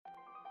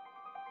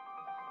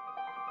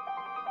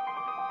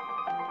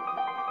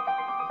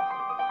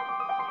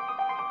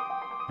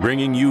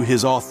bringing you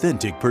his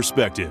authentic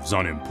perspectives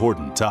on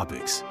important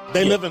topics.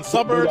 They live in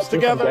suburbs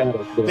together.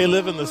 They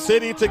live in the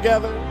city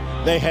together.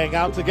 They hang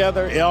out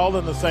together, all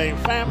in the same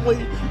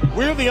family.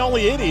 We're the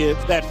only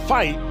idiots that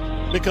fight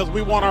because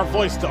we want our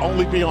voice to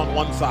only be on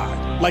one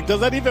side. Like, does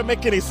that even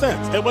make any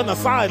sense? And when the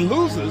side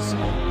loses,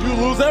 you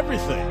lose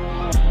everything.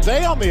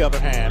 They, on the other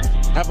hand,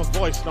 have a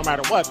voice no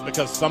matter what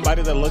because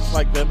somebody that looks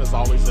like them is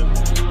always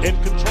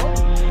in control.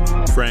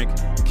 Frank,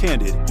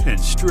 candid, and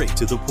straight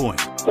to the point.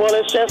 Well,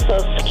 it's just a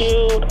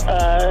skewed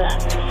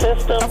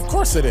system. Of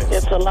course it is.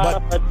 It's a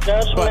lot of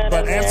judgment.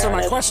 But answer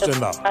my question,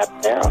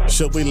 though.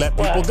 Should we let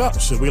people go?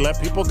 Should we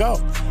let people go?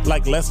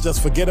 Like, let's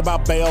just forget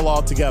about bail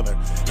altogether.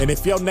 And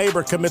if your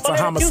neighbor commits a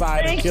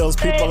homicide and kills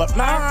people,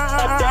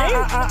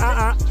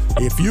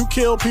 if you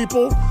kill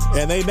people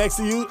and they next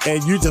to you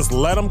and you just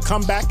let them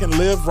come back and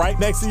live right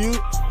next to you,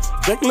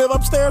 they can live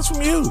upstairs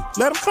from you.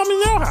 Let them come in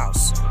your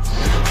house.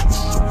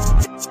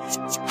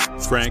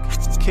 Frank,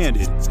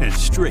 candid, and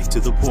straight to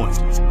the point.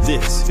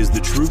 This is The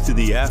Truth in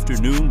the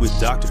Afternoon with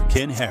Dr.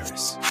 Ken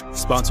Harris.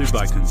 Sponsored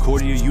by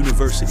Concordia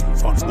University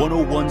on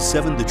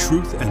 101.7 The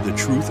Truth and The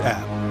Truth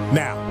app.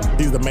 Now,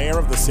 he's the mayor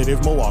of the city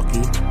of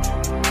Milwaukee.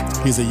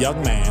 He's a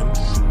young man.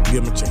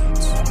 Give him a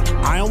chance.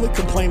 I only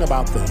complain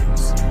about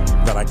things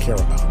that I care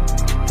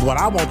about. What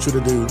I want you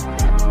to do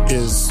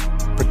is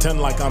pretend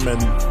like I'm in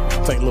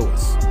St.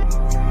 Louis.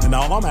 And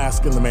all I'm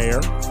asking the mayor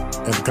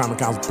and the Common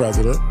Council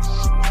president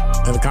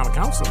and the Common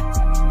Council,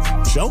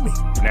 show me.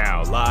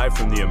 Now, live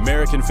from the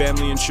American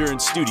Family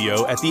Insurance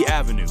Studio at the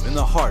Avenue in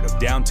the heart of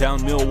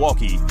downtown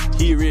Milwaukee,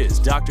 here is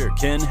Dr.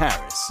 Ken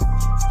Harris.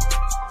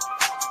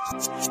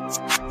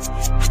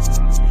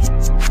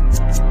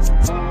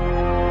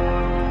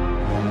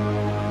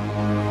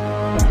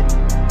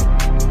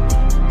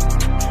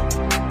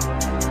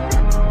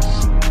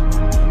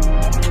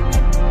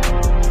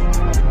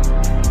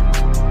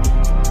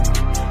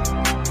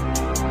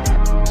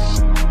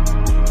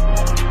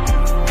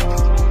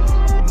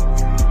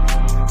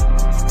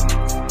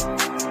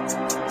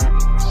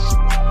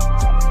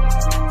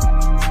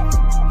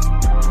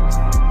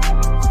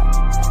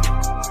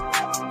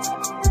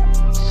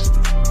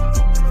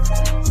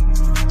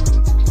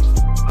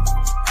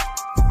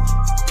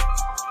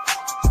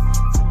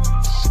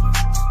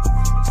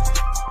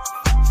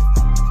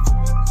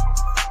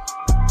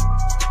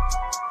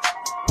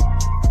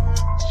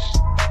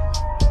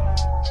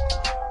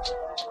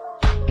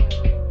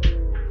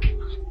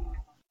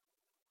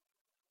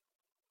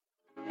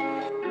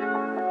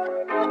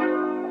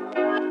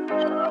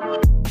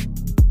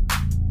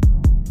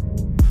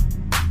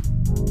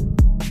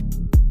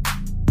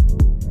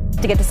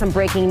 To get to some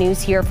breaking news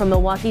here from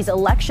Milwaukee's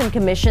Election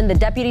Commission, the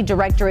deputy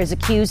director is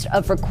accused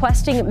of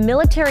requesting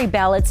military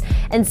ballots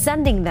and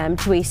sending them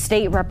to a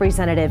state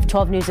representative.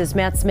 12 News'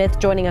 Matt Smith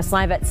joining us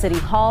live at City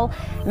Hall.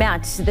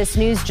 Matt, this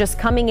news just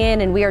coming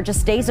in, and we are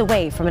just days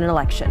away from an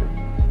election.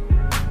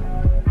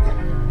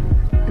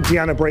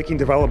 Deanna, breaking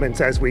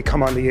developments as we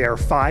come on the air.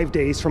 5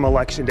 days from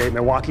Election Day,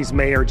 Milwaukee's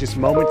mayor just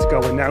moments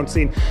ago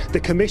announcing the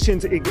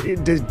commission's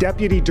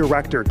deputy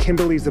director,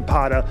 Kimberly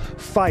Zapata,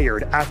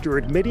 fired after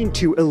admitting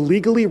to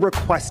illegally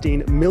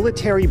requesting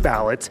military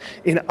ballots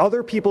in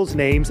other people's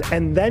names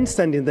and then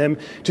sending them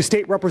to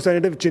State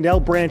Representative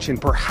Janelle Branchin,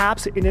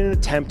 perhaps in an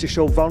attempt to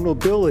show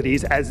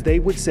vulnerabilities, as they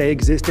would say,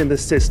 exist in the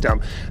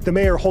system. The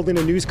mayor holding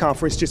a news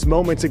conference just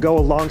moments ago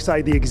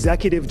alongside the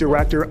executive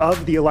director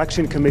of the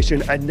Election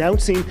Commission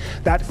announcing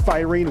that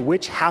firing,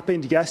 which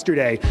happened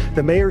yesterday.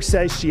 The mayor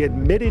says she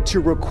admitted to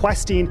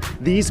requesting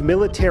these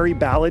military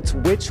ballots,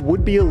 which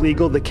would be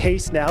illegal. The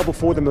case now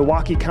before the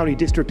Milwaukee County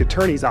District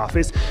Attorney's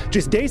Office.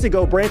 Just days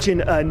ago,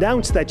 Branchin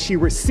announced that she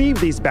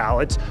received these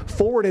ballots,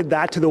 forwarded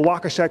that to the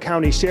Waukesha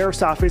County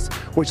Sheriff's Office,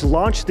 which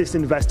launched this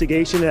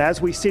investigation. And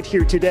as we sit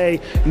here today,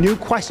 new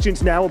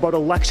questions now about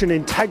election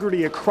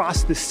integrity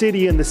across the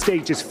city and the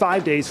state just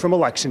 5 days from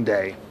Election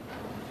Day.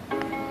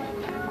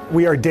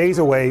 We are days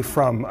away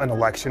from an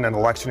election, and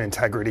election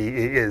integrity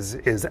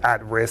is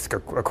at risk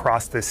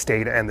across this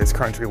state and this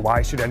country.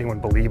 Why should anyone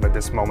believe at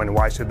this moment?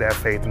 Why should they have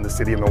faith in the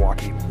city of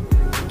Milwaukee?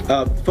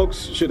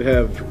 Folks should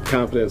have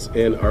confidence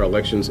in our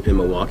elections in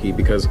Milwaukee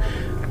because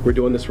we're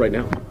doing this right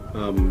now.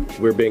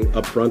 We're being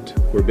upfront.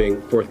 We're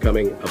being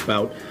forthcoming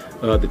about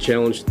the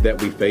challenge that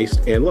we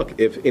faced. And look,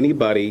 if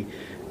anybody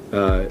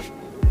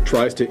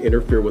tries to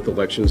interfere with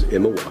elections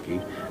in Milwaukee,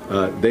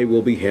 they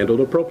will be handled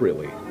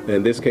appropriately.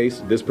 In this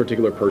case, this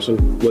particular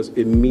person was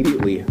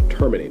immediately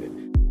terminated.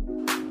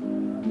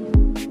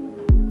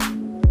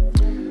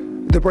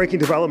 The breaking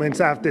developments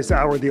at this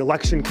hour, the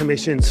Election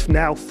Commission's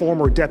now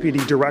former deputy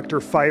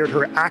director fired.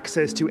 Her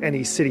access to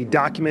any city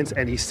documents,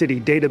 any city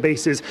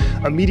databases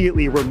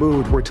immediately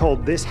removed. We're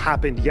told this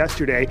happened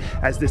yesterday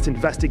as this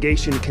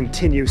investigation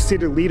continues.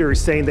 City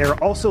leaders saying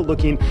they're also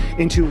looking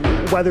into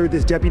whether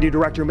this deputy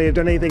director may have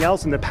done anything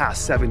else in the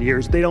past 7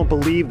 years. They don't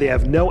believe, they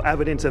have no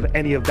evidence of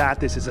any of that.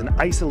 This is an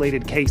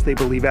isolated case, they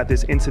believe, at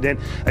this incident,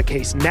 a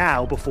case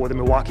now before the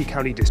Milwaukee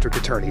County District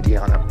Attorney.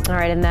 Deanna. All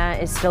right, and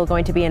that is still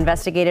going to be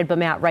investigated. But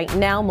Matt, right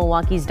now.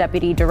 Milwaukee's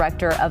deputy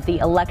director of the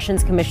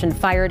Elections Commission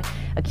fired,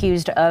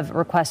 accused of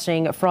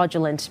requesting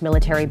fraudulent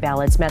military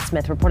ballots. Matt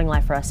Smith reporting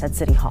live for us at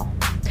City Hall.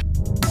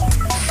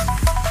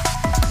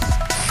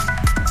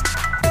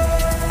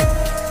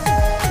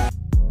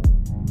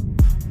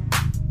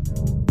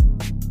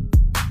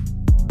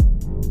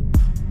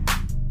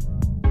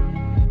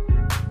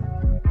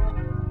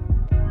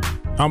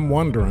 I'm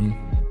wondering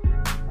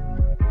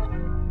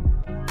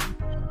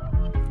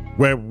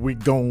where we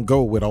gonna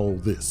go with all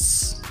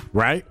this,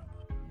 right?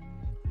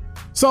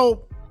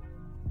 So,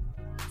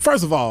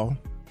 first of all,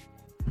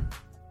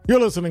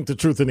 you're listening to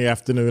Truth in the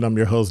Afternoon. I'm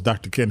your host,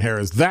 Dr. Ken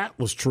Harris. That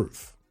was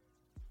truth.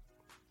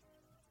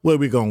 Where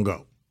we gonna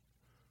go?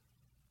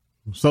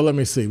 So let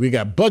me see. We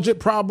got budget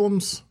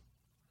problems.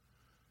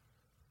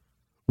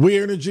 We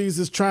Energies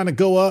is trying to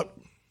go up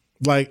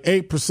like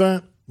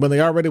 8% when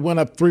they already went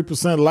up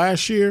 3%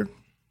 last year.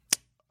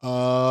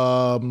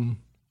 Trying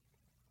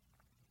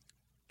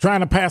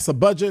to pass a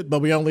budget, but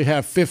we only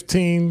have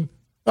 15.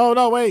 Oh,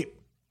 no, wait.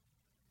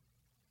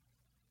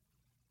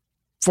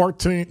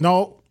 14.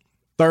 No.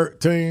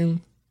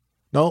 13.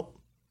 Nope.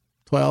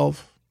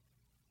 12.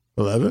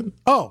 11.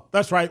 Oh,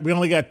 that's right. We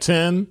only got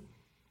 10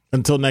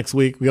 until next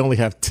week. We only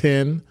have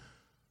 10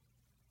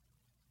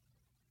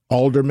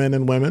 aldermen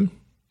and women.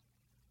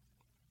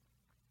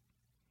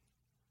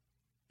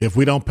 If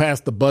we don't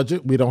pass the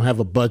budget, we don't have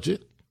a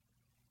budget.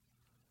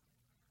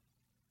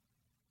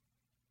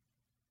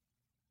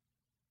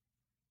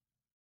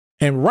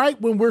 And right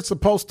when we're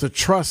supposed to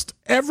trust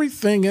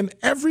everything and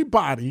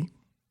everybody,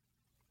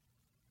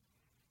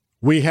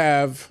 we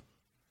have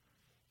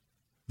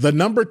the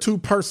number 2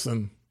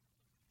 person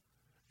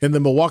in the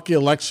Milwaukee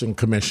Election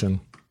Commission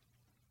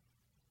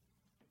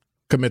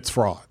commits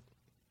fraud.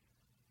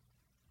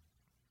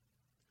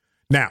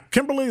 Now,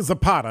 Kimberly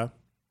Zapata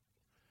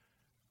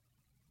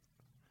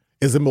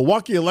is a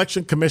Milwaukee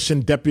Election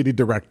Commission deputy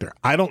director.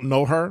 I don't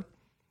know her.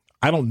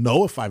 I don't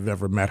know if I've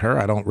ever met her.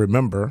 I don't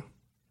remember.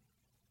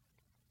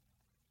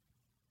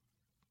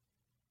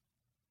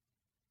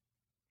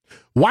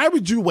 Why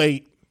would you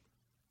wait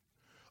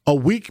a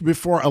week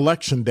before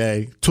Election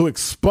Day to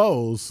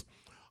expose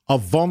a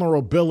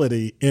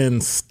vulnerability in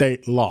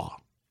state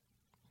law?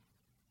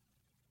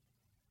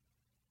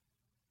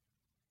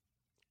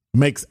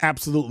 Makes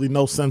absolutely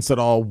no sense at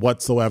all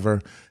whatsoever.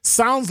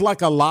 Sounds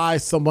like a lie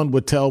someone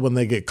would tell when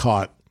they get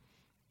caught,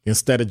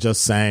 instead of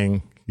just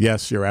saying,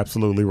 yes, you're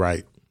absolutely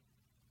right.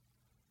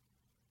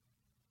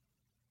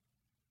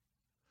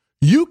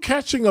 You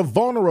catching a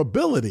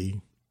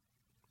vulnerability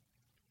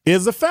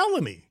is a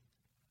felony,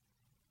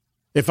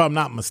 if I'm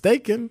not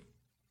mistaken.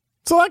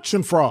 It's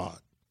election fraud.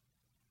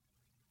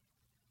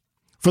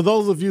 For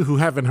those of you who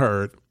haven't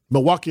heard,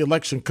 Milwaukee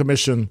Election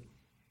Commission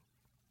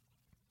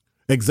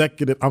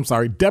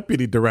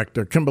Deputy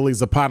Director Kimberly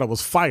Zapata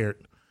was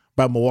fired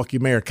by Milwaukee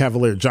Mayor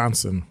Cavalier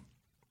Johnson,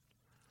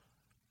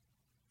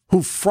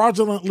 who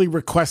fraudulently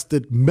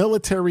requested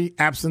military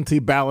absentee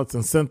ballots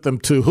and sent them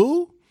to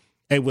who?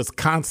 A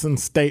Wisconsin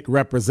state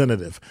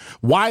representative.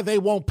 Why they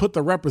won't put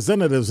the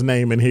representative's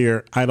name in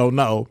here, I don't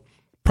know.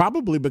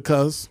 Probably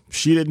because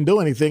she didn't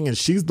do anything and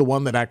she's the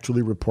one that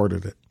actually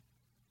reported it.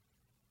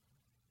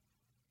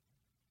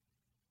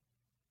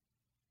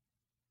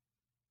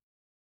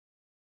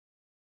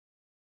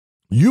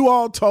 You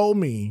all told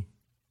me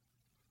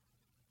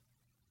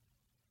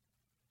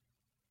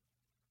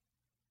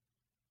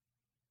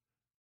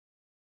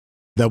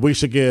that we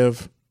should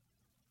give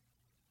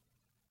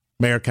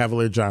Mayor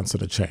Cavalier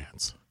Johnson a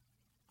chance.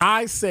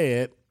 I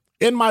said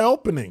in my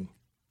opening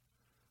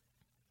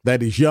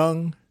that he's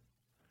young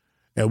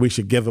and we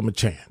should give him a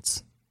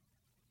chance.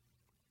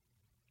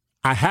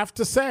 I have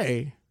to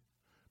say,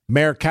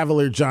 Mayor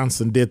Cavalier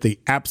Johnson did the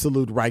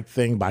absolute right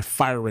thing by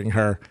firing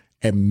her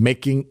and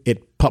making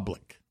it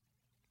public.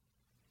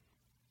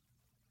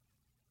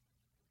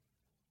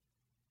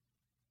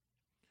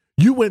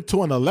 You went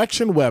to an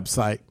election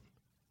website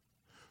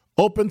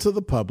open to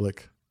the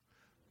public,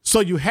 so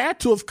you had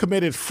to have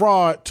committed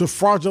fraud to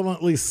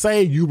fraudulently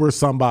say you were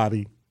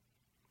somebody.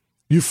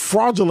 You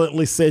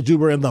fraudulently said you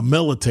were in the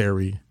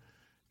military,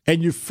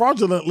 and you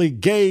fraudulently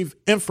gave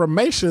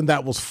information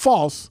that was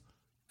false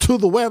to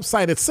the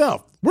website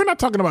itself. We're not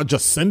talking about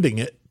just sending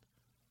it.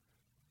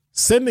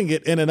 Sending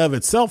it in and of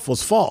itself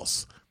was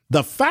false.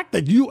 The fact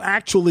that you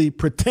actually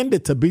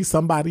pretended to be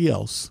somebody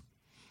else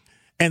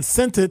and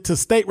sent it to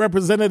State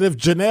Representative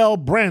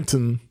Janelle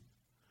Branton,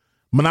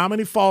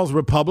 Menominee Falls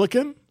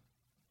Republican,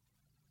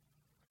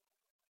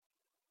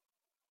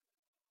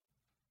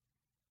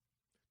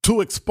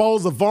 to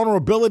expose a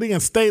vulnerability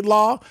in state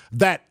law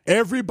that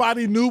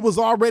everybody knew was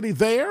already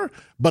there,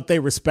 but they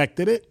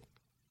respected it.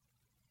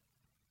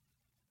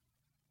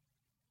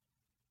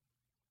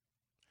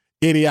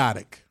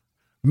 Idiotic.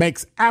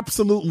 Makes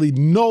absolutely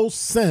no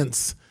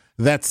sense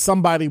that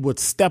somebody would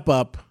step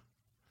up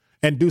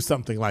and do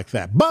something like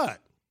that. But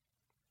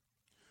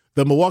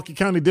the Milwaukee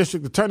County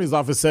District Attorney's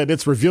Office said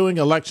it's reviewing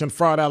election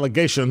fraud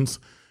allegations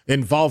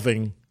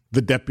involving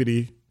the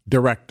deputy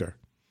director.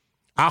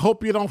 I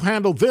hope you don't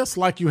handle this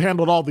like you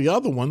handled all the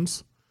other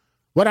ones,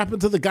 What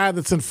happened to the guy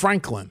that's in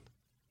Franklin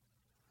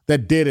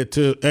that did it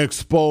to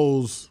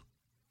expose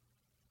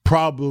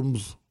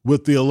problems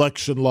with the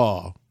election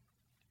law?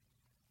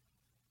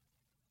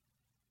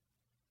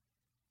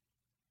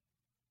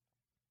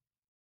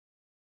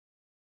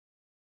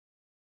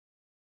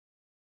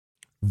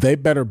 They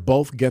better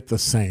both get the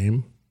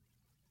same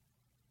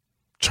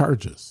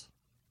charges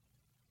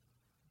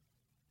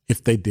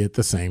if they did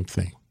the same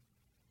thing.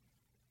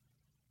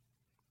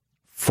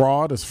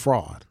 Fraud is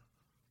fraud.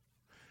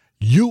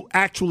 You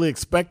actually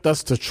expect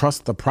us to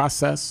trust the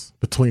process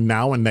between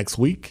now and next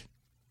week?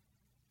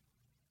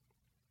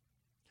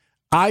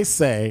 I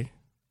say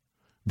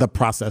the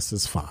process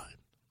is fine.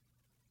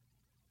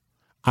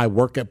 I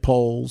work at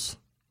polls.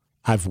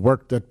 I've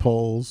worked at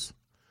polls.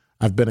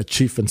 I've been a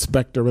chief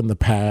inspector in the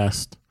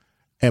past.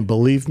 And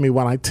believe me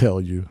when I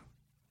tell you,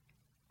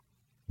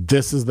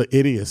 this is the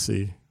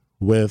idiocy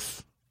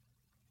with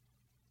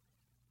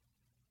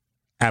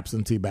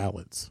absentee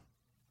ballots.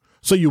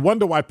 So you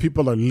wonder why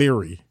people are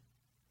leery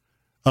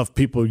of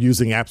people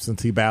using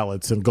absentee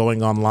ballots and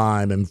going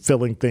online and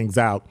filling things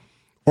out,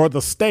 or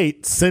the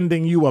state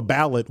sending you a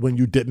ballot when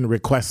you didn't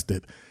request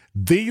it.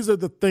 These are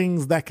the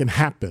things that can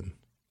happen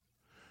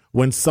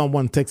when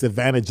someone takes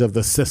advantage of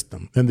the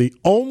system. And the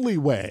only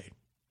way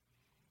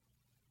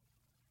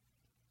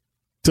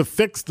to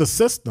fix the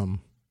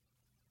system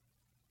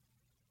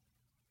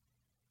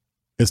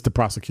is to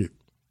prosecute.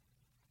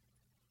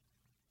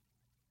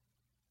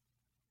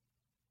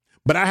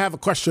 But I have a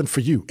question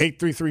for you.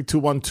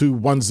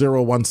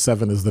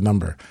 833-212-1017 is the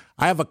number.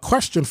 I have a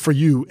question for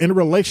you in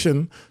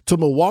relation to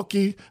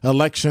Milwaukee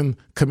Election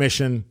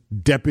Commission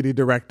Deputy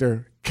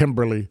Director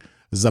Kimberly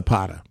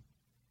Zapata.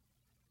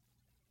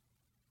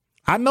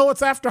 I know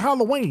it's after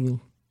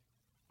Halloween,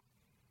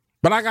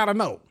 but I got to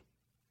know.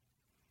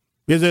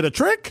 Is it a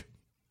trick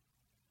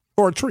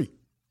or a treat?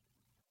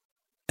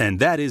 And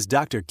that is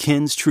Dr.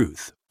 Ken's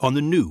Truth on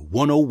the new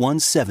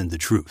 1017 The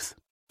Truth.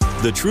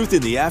 The Truth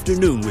in the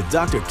Afternoon with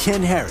Dr.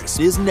 Ken Harris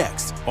is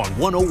next on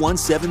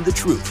 1017 The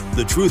Truth,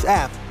 The Truth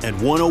app, and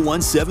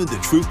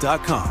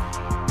 1017thetruth.com.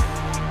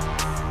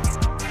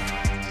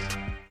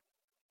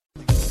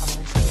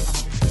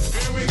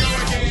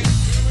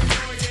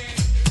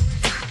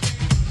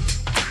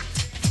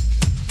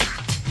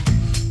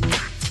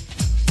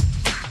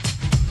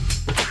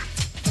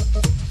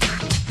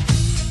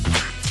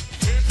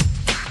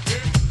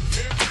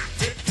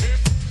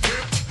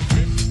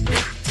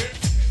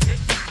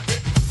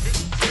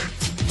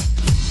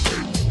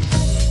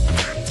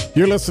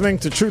 You're listening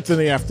to Truth in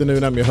the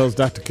Afternoon. I'm your host,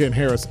 Dr. Ken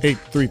Harris.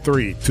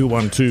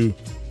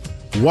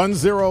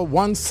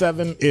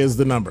 833-212-1017 is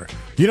the number.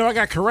 You know, I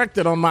got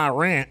corrected on my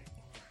rant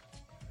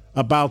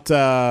about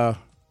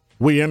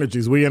We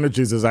Energies. We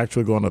Energies is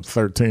actually going up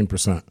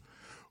 13%,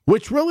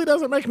 which really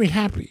doesn't make me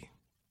happy.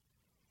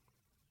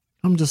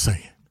 I'm just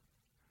saying.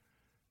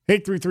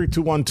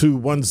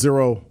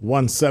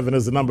 833-212-1017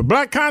 is the number.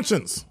 Black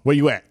Conscience, where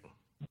you at?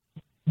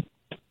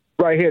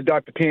 Right here,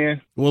 Dr.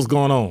 Ken. What's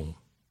going on?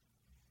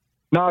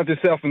 Knowledge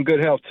yourself and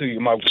good health to you,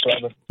 my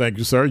brother. Thank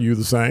you, sir. You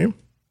the same.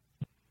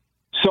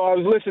 So I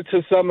was listening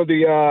to some of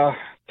the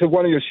to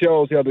one of your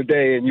shows the other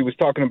day, and you was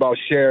talking about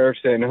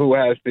sheriffs and who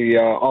has the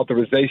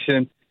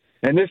authorization.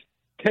 And this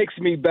takes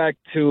me back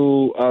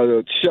to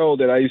a show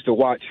that I used to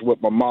watch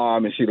with my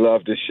mom, and she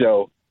loved this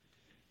show.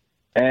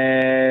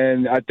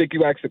 And I think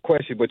you asked the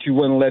question, but you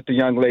wouldn't let the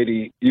young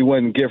lady, you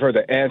wouldn't give her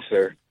the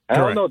answer. I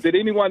don't know. Did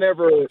anyone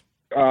ever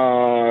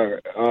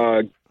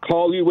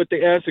call you with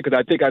the answer? Because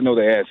I think I know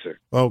the answer.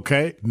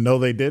 Okay. No,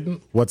 they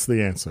didn't. What's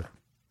the answer?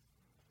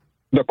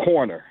 The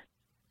coroner.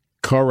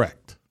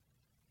 Correct.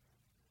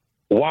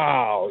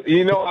 Wow.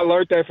 You know, I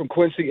learned that from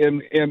Quincy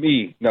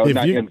M.E. No, if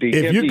not M.D.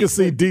 If M.E. you can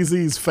see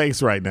DZ's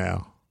face right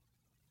now,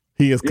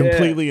 he is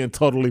completely and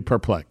totally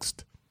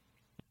perplexed.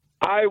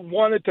 I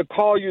wanted to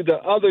call you the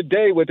other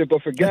day with it,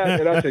 but forgot.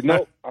 And I said,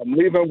 nope, I'm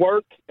leaving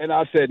work. And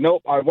I said,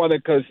 nope, I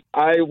wanted, because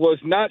I was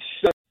not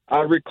sure.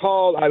 I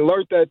recall I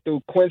learned that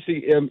through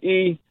Quincy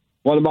M.E.,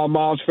 one of my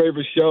mom's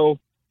favorite show.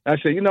 I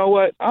said, you know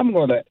what? I'm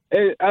going to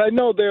 – I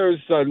know there's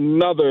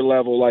another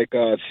level, like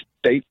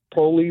state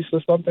police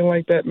or something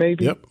like that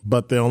maybe. Yep,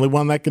 but the only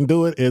one that can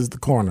do it is the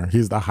coroner.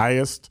 He's the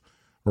highest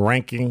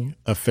ranking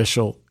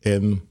official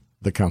in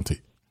the county.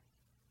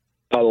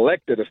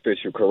 Elected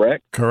official,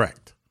 correct?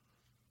 Correct.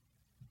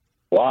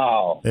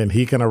 Wow. And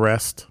he can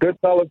arrest. Good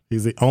fellow.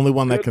 He's the only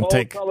one that can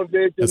take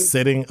television. A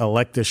sitting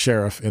elected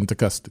sheriff into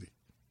custody.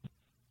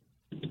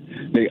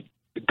 The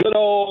good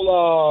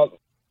old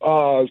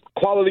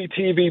quality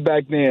TV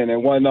back then,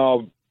 and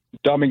wasn't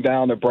dumbing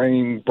down the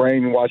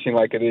brainwashing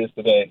like it is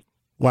today.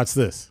 Watch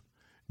this.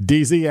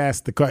 DZ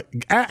asked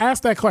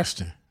ask that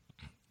question.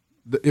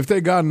 If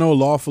they got no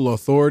lawful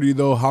authority,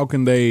 though, how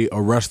can they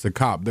arrest the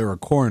cop? They're a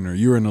coroner.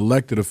 You're an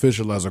elected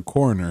official as a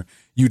coroner.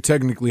 You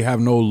technically have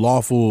no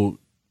lawful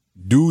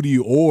duty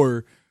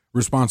or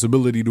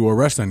responsibility to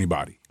arrest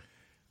anybody.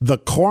 The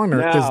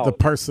coroner is the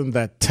person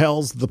that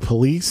tells the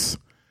police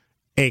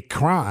a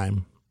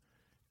crime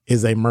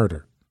is a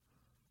murder.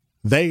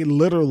 They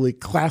literally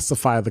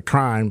classify the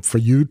crime for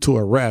you to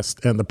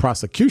arrest and the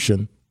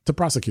prosecution to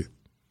prosecute.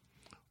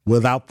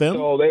 Without them,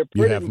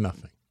 you have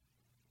nothing.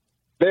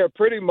 They're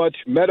pretty much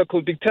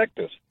medical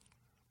detectives.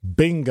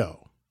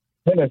 Bingo.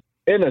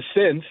 In a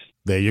sense.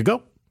 There you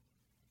go.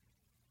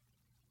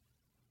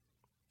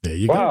 There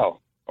you go. Wow.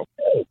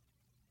 Okay.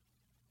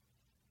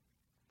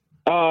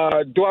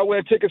 Do I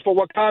win tickets for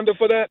Wakanda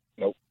for that?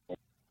 Nope.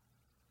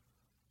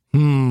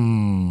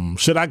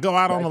 Should I go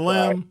out on a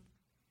limb?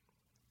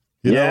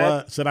 You know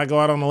what? Should I go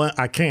out on a limb?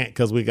 I can't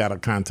because we got a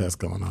contest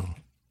going on.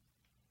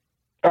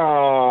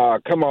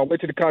 Come on. Wait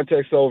till the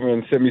contest's over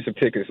and send me some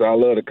tickets. I'd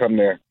love to come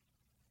there.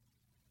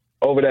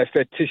 Over that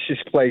fictitious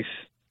place.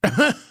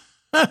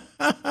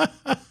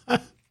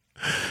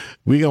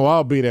 We gonna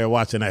all be there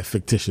watching that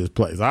fictitious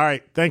place. All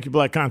right. Thank you,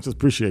 Black Conscious.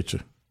 Appreciate you.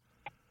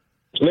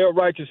 Live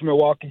righteous,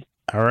 Milwaukee.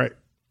 All right.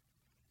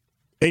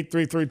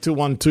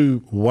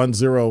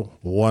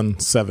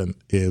 833-212-1017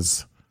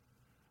 is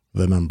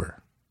the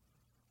number.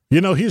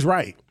 You know, he's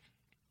right.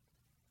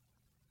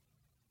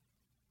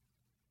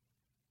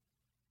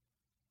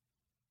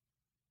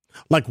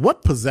 Like,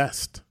 what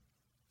possessed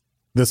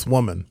this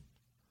woman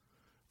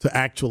to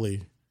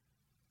actually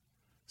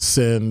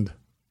send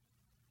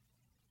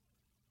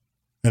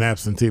an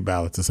absentee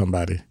ballot to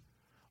somebody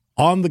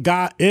on the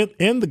guy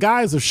in the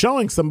guise of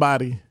showing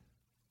somebody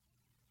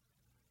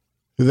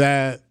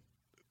that,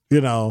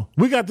 you know,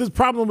 we got this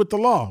problem with the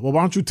law. Well,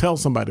 why don't you tell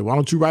somebody? Why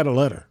don't you write a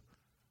letter?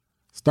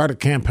 Start a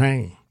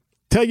campaign.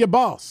 Tell your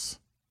boss.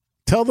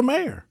 Tell the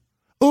mayor.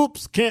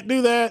 Oops, can't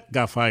do that.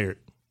 Got fired.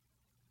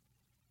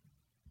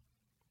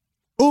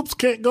 Oops,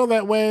 can't go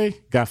that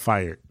way. Got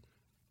fired.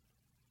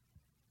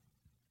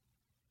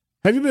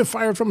 Have you been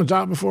fired from a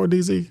job before,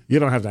 DZ? You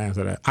don't have to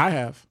answer that. I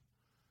have.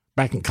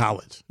 Back in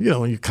college. You know,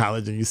 when you're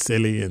college and you're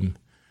silly. And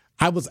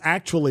I was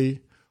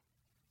actually,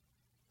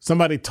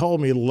 somebody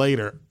told me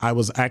later, I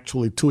was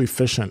actually too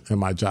efficient in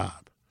my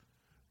job.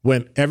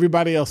 When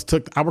everybody else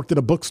I worked at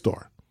a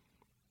bookstore,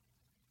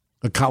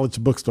 a college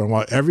bookstore.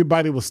 While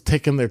everybody was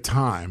taking their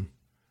time,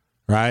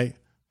 right?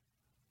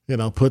 You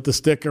know, put the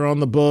sticker on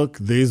the book.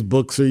 These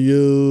books are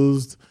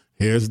used.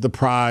 Here's the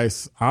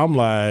price. I'm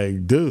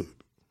like, dude,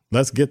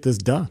 let's get this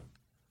done.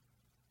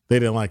 They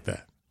didn't like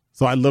that.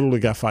 So I literally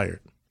got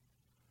fired.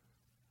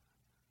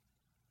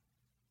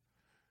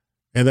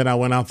 And then I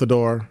went out the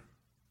door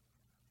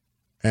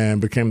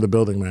and became the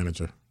building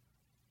manager.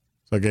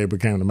 So I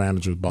became the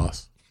manager's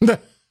boss.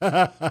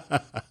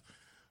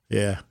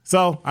 Yeah.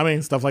 So, I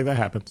mean, stuff like that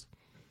happens.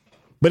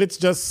 But it's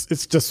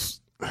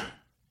just,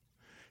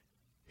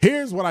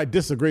 here's what I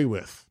disagree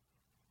with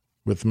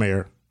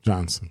Mayor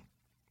Johnson.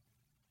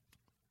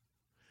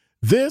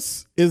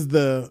 This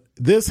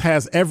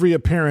has every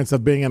appearance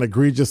of being an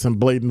egregious and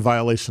blatant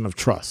violation of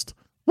trust.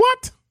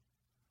 What?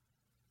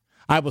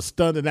 I was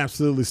stunned and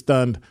absolutely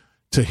stunned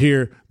to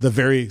hear the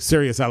very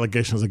serious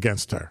allegations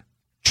against her.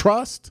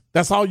 Trust?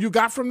 That's all you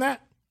got from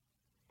that?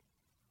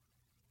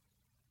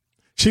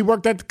 She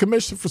worked at the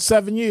commission for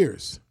 7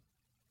 years.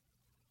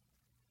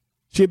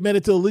 She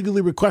admitted to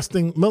illegally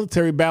requesting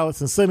military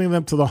ballots and sending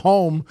them to the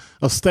home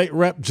of State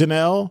Rep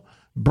Janelle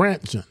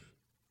Brandtjen.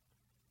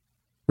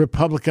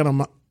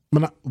 Republican.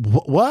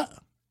 What?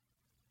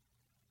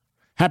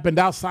 Happened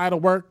outside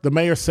of work. The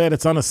mayor said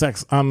it's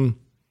unacceptable.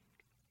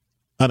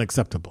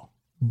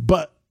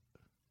 But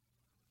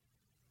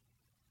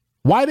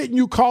why didn't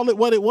you call it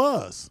what it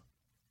was?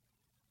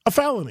 A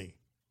felony.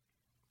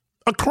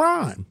 A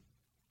crime.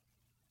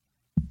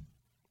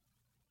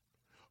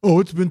 Oh,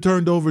 it's been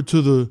turned over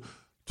to the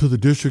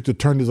district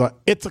attorney's office.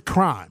 It's a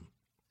crime.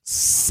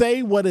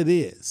 Say what it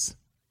is.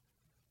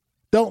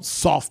 Don't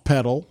soft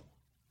pedal,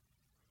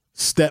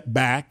 step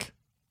back,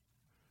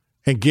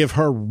 and give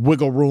her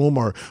wiggle room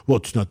or, well,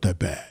 it's not that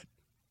bad.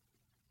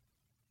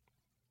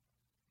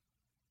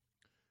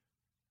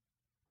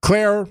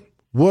 Claire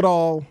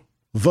Woodall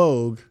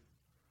Vogue,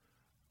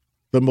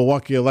 the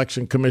Milwaukee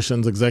Election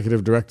Commission's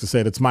executive director,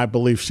 said, it's my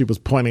belief she was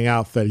pointing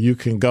out that you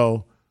can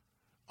go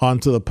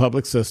onto the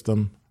public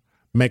system,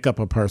 make up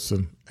a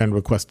person, and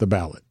request a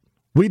ballot.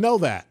 We know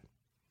that.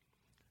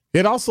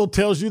 It also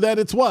tells you that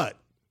it's what?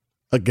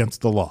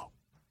 Against the law.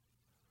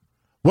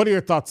 What are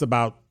your thoughts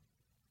about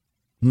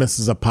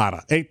Mrs.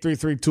 Zapata?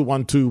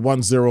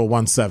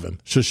 833-212-1017.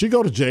 Should she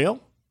go to jail?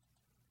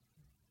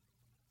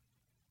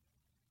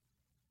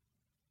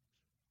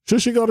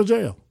 Should she go to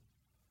jail?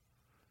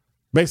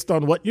 Based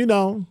on what you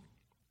know,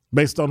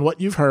 based on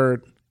what you've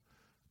heard,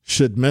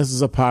 should Mrs.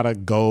 Zapata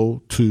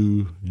go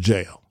to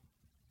jail?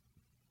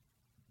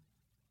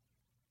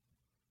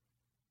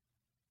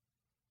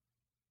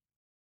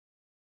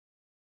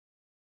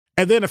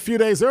 And then a few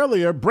days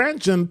earlier,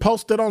 Brandtjen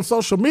posted on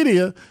social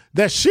media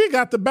that she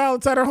got the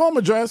ballots at her home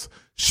address.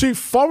 She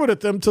forwarded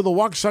them to the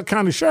Waukesha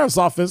County Sheriff's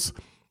Office.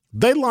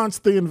 They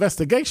launched the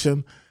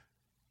investigation.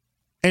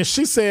 And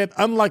she said,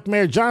 unlike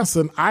Mayor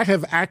Johnson, I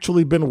have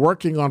actually been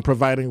working on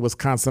providing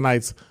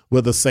Wisconsinites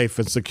with a safe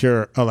and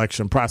secure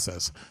election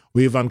process.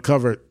 We've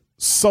uncovered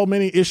so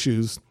many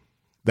issues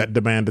that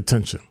demand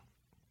attention.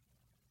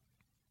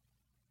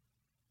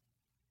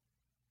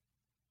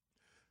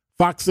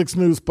 Fox 6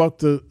 News spoke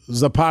to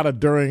Zapata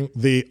during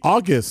the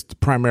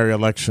August primary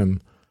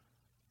election.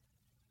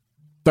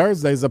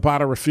 Thursday,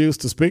 Zapata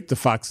refused to speak to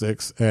Fox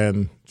 6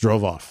 and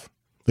drove off.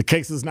 The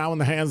case is now in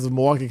the hands of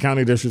Milwaukee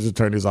County District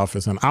Attorney's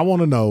Office, and I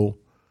want to know,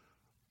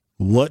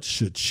 what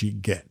should she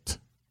get?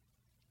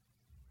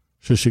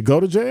 Should she go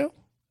to jail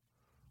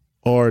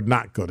or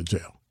not go to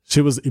jail?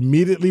 She was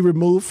immediately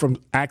removed from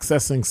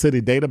accessing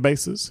city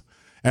databases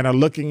and are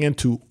looking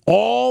into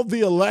all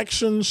the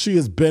elections she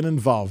has been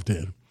involved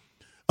in.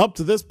 Up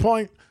to this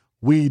point,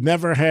 we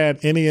never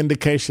had any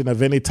indication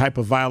of any type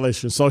of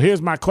violation. So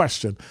here's my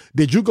question.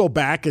 Did you go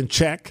back and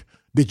check?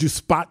 Did you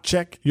spot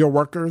check your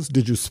workers?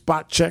 Did you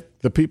spot check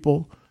the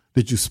people?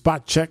 Did you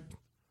spot check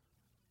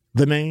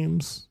the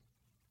names?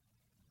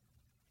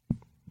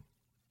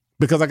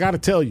 Because I got to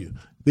tell you,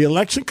 the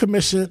Election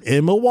Commission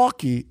in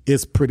Milwaukee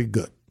is pretty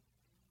good.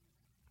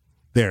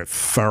 They're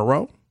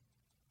thorough.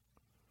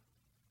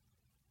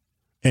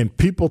 And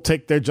people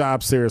take their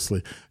job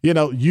seriously. You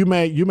know, you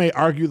may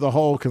argue the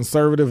whole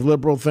conservative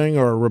liberal thing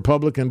or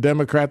Republican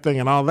Democrat thing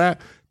and all that.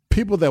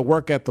 People that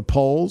work at the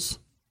polls,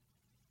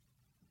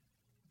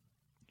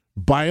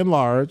 by and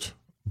large,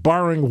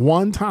 barring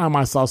one time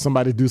I saw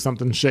somebody do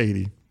something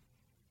shady,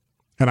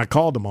 and I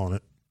called them on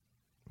it.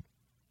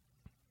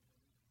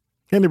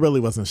 And it really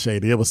wasn't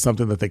shady. It was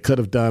something that they could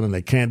have done and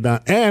they can't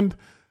done. And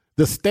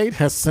the state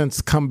has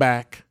since come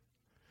back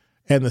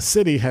and the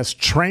city has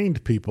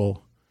trained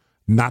people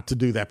not to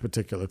do that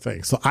particular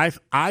thing. So I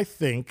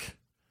think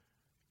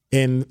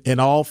in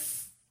all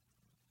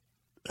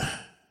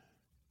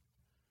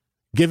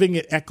giving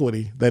it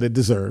equity that it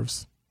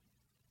deserves,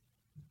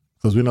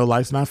 because we know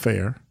life's not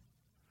fair,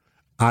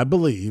 I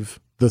believe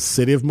the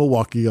City of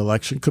Milwaukee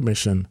Election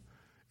Commission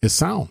is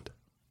sound.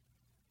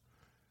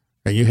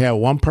 And you have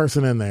one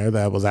person in there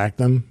that was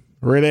acting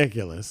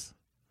ridiculous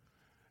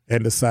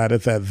and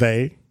decided that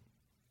they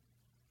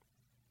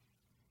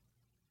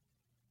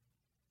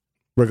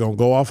were going to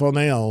go off on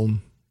their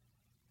own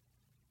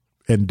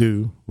and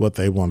do what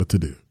they wanted to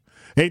do.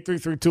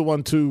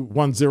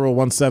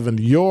 833-212-1017.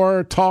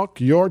 Your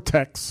talk, your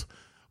text.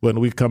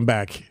 When we come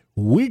back,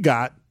 we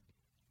got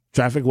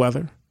traffic,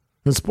 weather,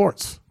 and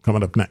sports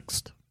coming up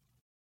next.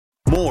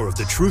 More of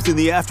The Truth in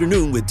the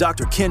Afternoon with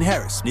Dr. Ken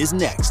Harris is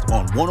next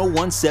on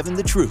 1017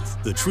 The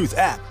Truth, The Truth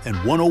app, and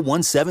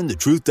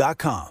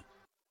 1017thetruth.com.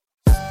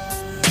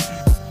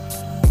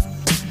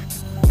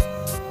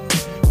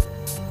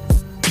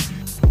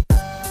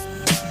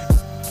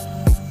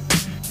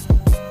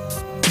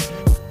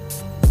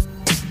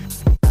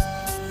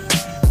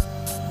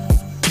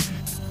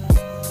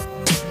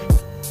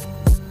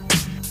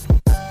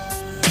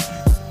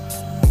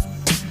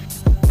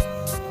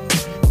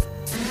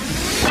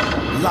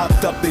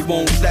 Locked up, they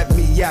won't let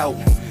me out.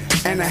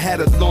 And I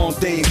had a long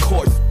day in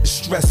court,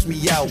 stressed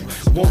me out.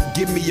 Won't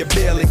give me a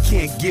bail, it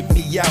can't get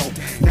me out.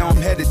 Now I'm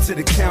headed to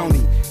the county,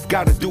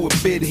 gotta do a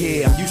bid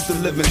here. I'm used to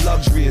living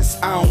luxurious,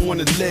 I don't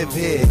wanna live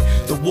here.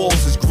 The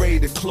walls is gray,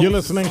 the clothes. You're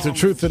listening to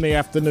Truth in the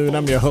Afternoon.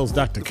 I'm your host,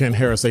 Dr. Ken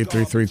Harris.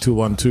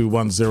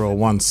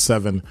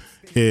 833-212-1017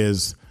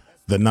 is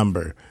the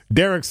number.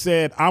 Derek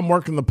said, I'm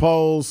working the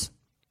polls.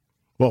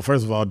 Well,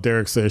 first of all,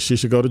 Derek says she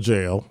should go to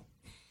jail.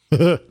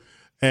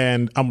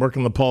 And I'm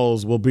working the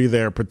polls will be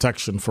there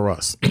protection for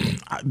us.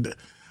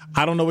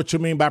 I don't know what you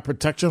mean by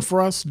protection for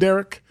us,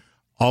 Derek.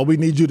 All we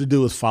need you to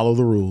do is follow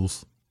the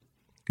rules.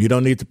 You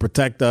don't need to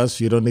protect us.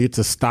 You don't need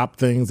to stop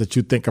things that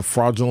you think are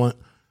fraudulent.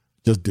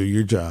 Just do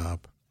your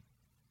job.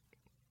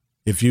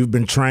 If you've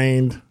been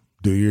trained,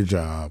 do your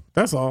job.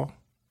 That's all.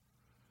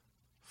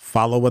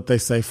 Follow what they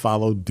say,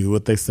 follow. Do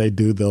what they say,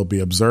 do. There'll be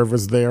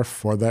observers there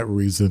for that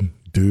reason.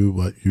 Do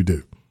what you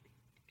do.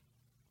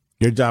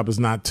 Your job is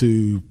not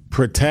to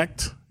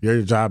protect.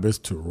 Your job is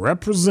to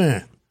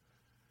represent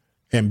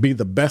and be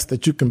the best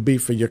that you can be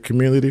for your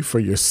community, for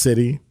your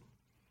city,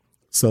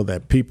 so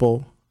that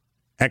people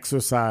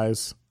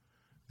exercise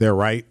their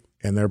right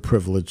and their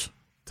privilege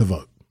to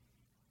vote.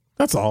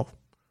 That's all.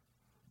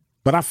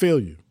 But I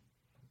feel you.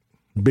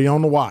 Be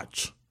on the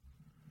watch.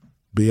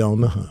 Be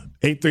on the hunt.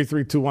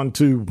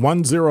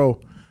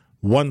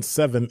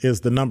 833-212-1017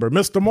 is the number.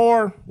 Mr.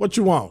 Moore, what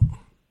you want?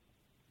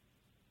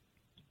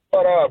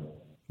 What up?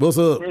 What's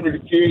up? Give me the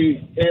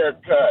key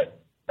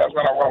haircut. That's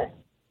what I want.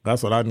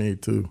 That's what I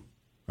need too.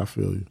 I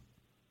feel you.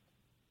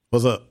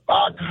 What's up?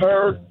 Lock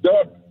her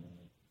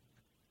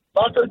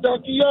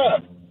donkey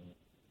up.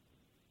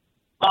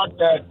 Lock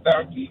that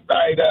donkey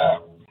right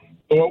up.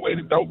 Throw away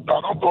the don't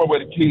throw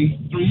away the key.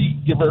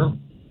 Give her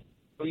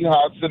 3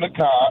 hots in a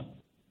car.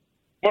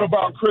 What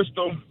about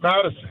Crystal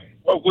Madison?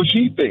 What would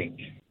she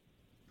think?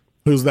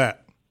 Who's that?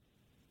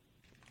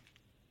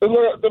 The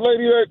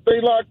lady that they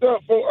locked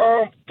up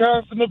for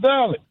casting the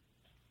ballot.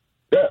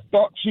 That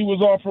thought she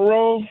was off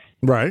parole.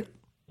 Right.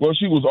 Well,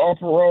 she was off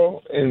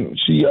parole, and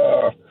she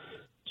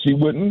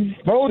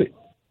wouldn't vote it,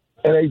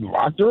 and they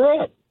locked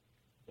her up.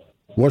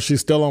 Was she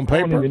still on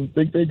paper? I don't even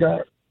think they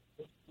got.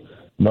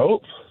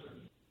 Nope.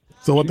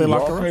 So what they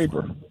locked her up?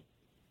 Paper.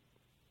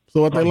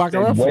 So what they locked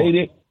her up for?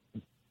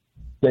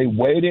 They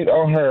waited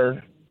on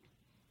her.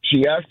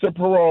 She asked the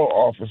parole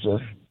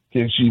officer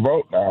can she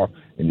vote now?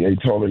 And they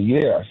told her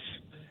yes.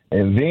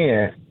 And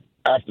then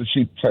after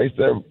she placed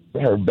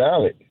her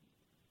ballot,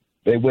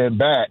 they went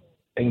back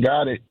and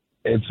got it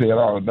and said,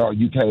 oh, no,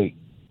 you can't.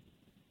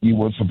 You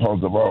weren't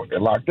supposed to vote,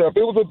 and locked up.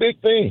 It was a big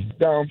thing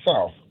down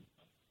south.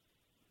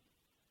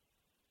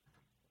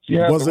 She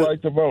had the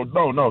right to vote.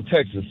 No,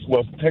 Texas.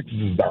 Well, Texas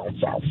is down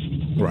south.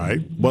 Right.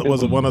 But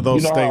was it one of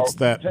those states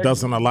that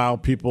doesn't allow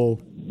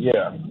people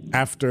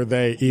after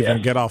they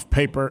even get off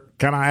paper?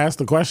 Can I ask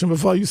the question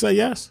before you say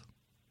yes?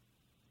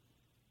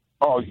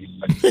 Oh, you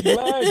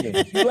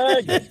lagging. You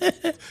lagging.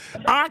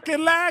 I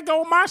can lag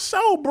on my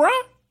show, bruh.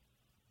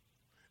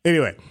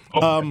 Anyway.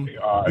 All right.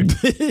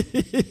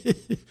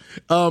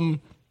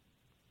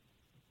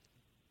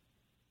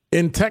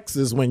 In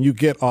Texas, when you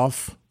get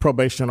off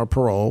probation or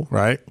parole,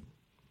 right,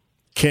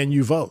 can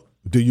you vote?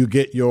 Do you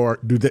get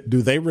do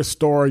they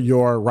restore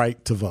your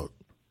right to vote?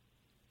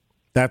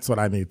 That's what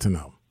I need to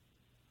know.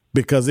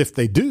 Because if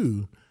they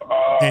do,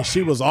 and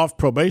she was off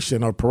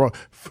probation or parole,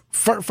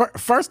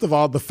 first of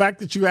all, the fact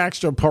that you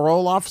asked your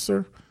parole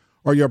officer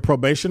or your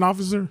probation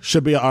officer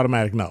should be an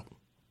automatic no.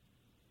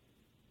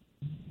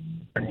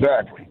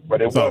 Exactly,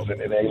 but it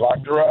wasn't, and they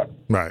locked her up.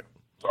 Right.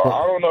 So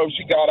I don't know if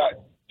she got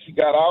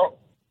out,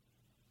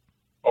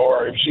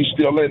 or if she's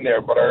still in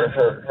there. But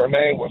her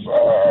name was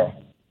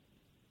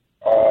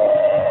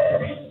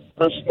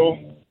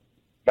Crystal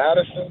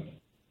Madison.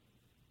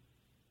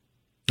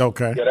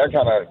 Okay. Yeah, that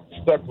kind of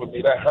stuck with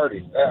me. That hurt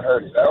it. That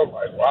was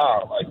like,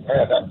 wow, like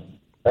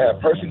man,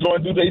 person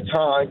going to do their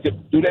time,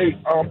 do their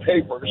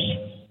papers,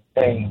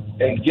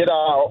 and get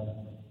out.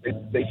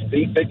 They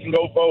think they can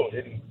go vote,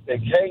 and they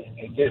can't,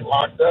 and get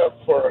locked up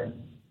for,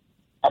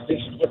 I think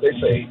what they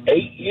say,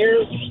 8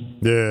 years.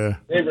 Yeah.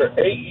 They were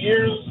 8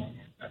 years.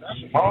 And that's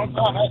a long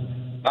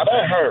time. Now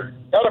that hurt.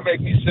 That'll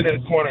make me sit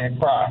in the corner and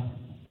cry.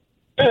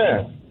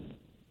 Man,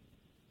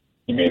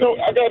 you mean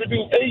I got to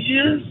do 8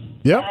 years?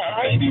 Yep.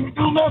 I ain't even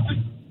do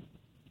nothing.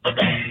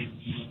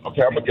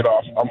 Okay, I'm gonna get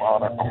off. I'm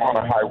on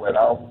a highway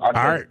now. I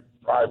can't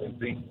drive and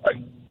think.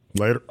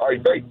 Later. All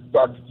right, thanks,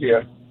 Dr.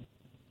 Ken.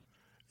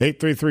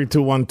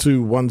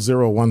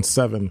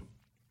 833-212-1017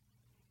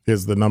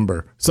 is the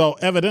number. So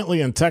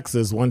evidently in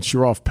Texas, once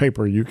you're off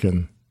paper, you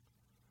can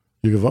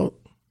vote.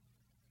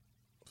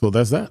 So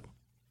that's that,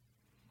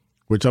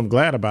 which I'm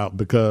glad about,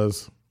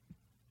 because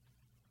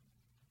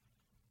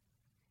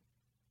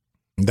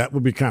that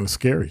would be kind of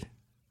scary.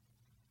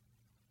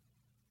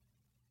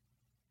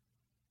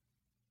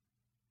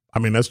 I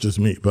mean, that's just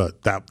me,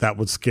 but that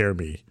would scare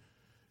me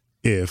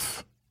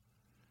if,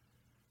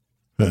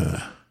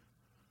 I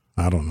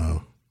don't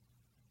know.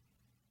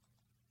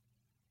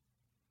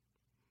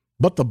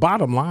 But the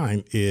bottom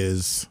line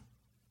is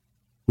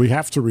we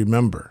have to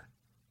remember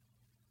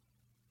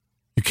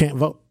you can't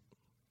vote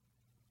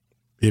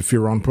if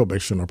you're on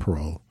probation or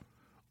parole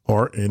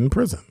or in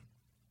prison.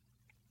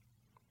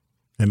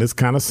 And it's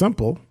kind of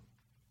simple,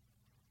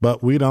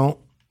 but we don't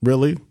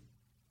really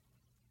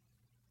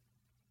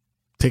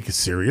take it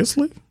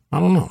seriously. I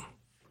don't know.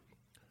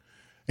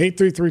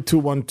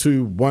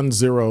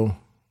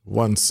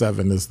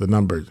 833-212-1017 is the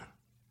number.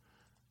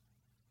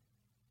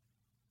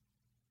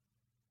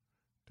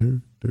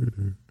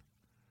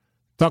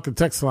 Talking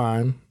text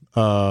line,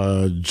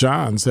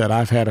 John said,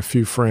 I've had a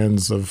few of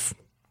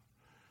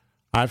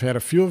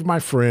my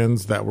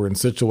friends that were in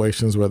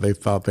situations where they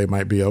thought they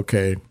might be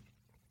okay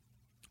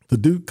to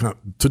do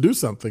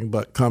something,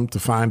 but come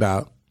to find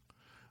out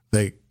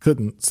they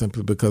couldn't,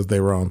 simply because they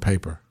were on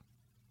paper.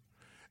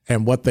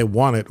 And what they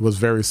wanted was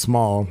very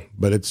small,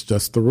 but it's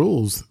just the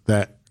rules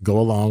that go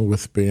along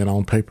with being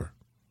on paper.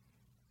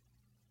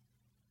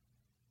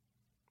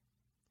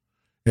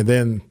 And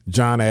then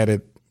John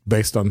added,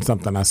 based on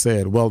something I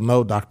said, well,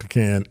 no, Dr.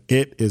 Ken,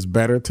 it is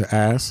better to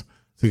ask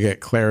to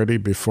get clarity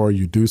before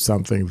you do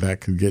something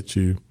that could get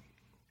you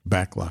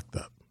back locked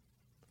up.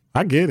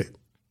 I get it.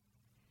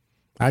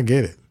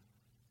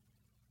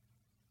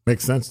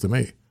 Makes sense to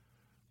me.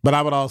 But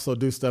I would also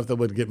do stuff that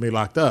would get me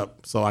locked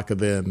up so I could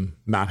then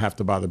not have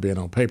to bother being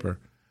on paper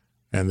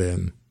and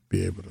then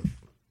be able to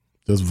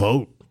just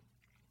vote.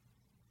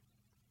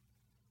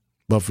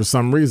 But for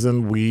some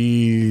reason,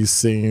 we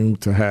seem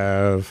to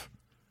have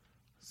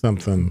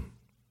something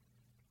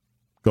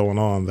going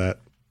on that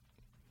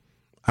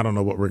I don't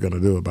know what we're going to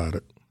do about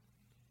it.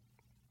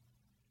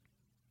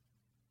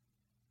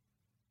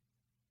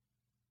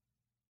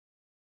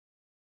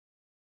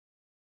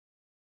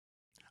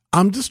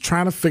 I'm just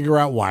trying to figure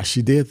out why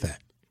she did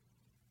that.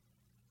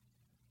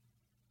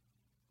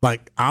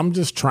 Like, I'm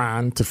just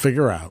trying to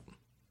figure out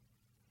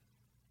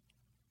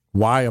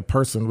why a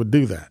person would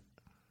do that.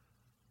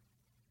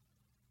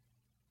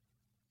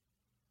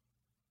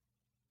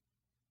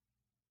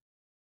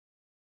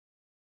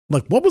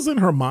 Like, what was in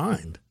her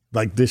mind?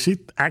 Like, did she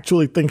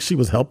actually think she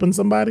was helping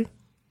somebody?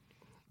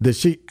 Did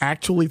she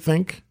actually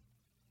think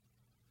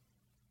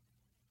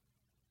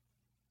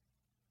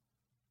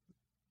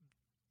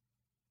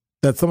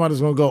that somebody's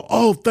going to go,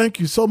 oh, thank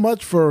you so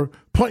much for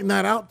pointing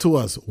that out to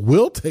us.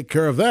 We'll take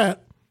care of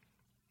that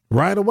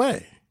right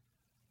away.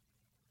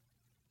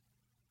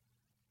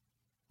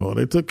 Well,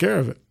 they took care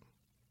of it.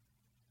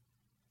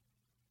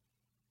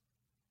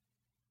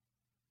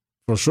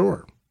 For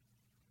sure.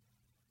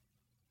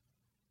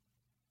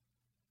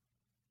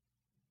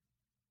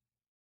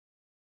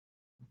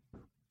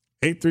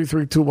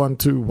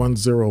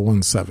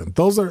 (833-212-1017).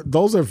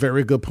 Those are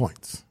very good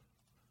points.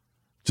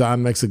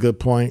 John makes a good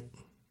point.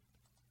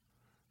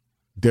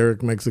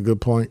 Derek makes a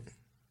good point.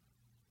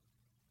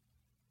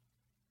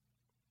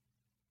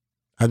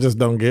 I just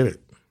don't get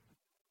it.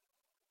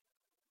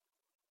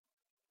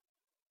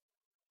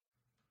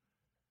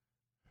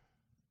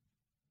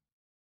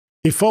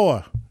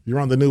 E4, you're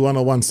on the new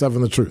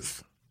 1017 The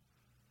Truth.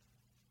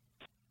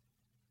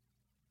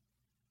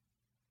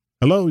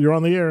 Hello, you're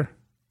on the air.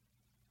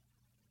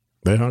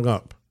 They hung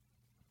up.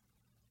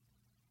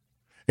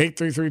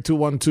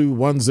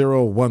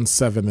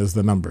 833-212-1017 is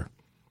the number.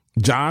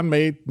 John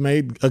made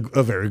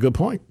a very good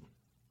point.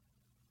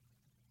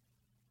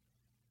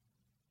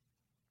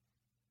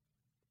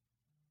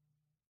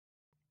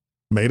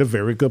 Made a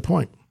very good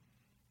point.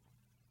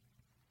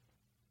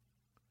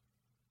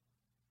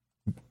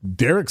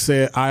 Derek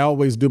said, I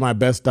always do my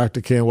best,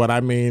 Dr. Ken. What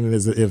I mean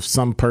is if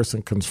some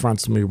person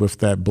confronts me with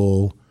that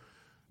bull,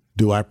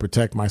 do I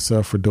protect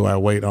myself or do I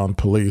wait on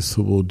police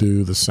who will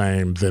do the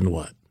same? Then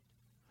what?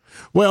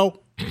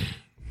 Well,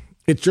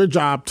 it's your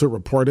job to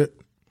report it,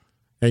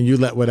 and you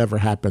let whatever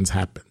happens,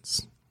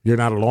 happens. You're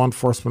not a law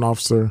enforcement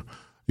officer.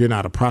 You're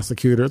not a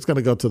prosecutor. It's going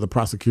to go to the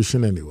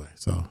prosecution anyway.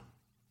 So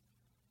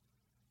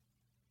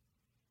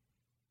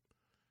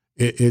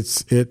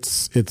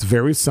it's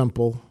very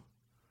simple.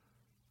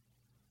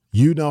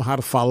 You know how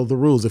to follow the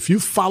rules. If you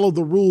follow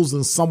the rules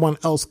and someone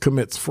else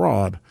commits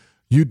fraud,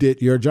 you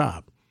did your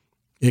job.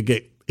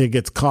 It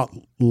gets caught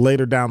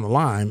later down the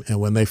line,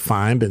 and when they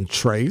find and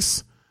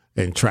trace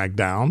and track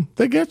down,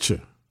 they get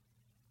you.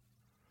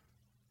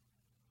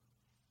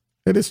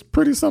 It is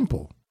pretty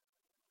simple.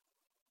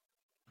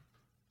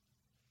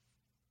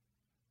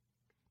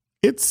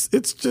 It's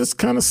just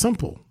kind of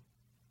simple.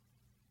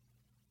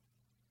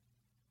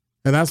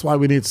 And that's why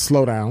we need to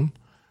slow down.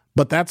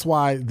 But that's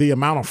why the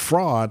amount of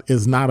fraud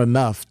is not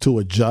enough to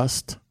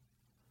adjust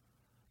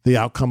the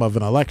outcome of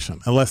an election,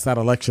 unless that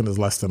election is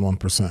less than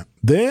 1%.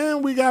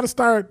 Then we got to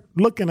start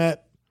looking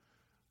at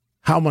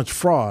how much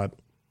fraud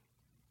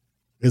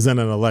is in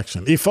an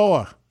election.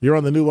 E4, you're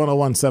on the new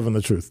 1017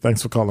 The Truth.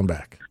 Thanks for calling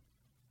back.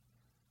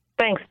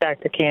 Thanks,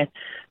 Dr. Ken.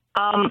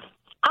 I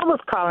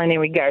was calling in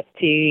regards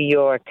to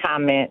your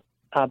comment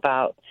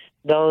about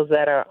those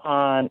that are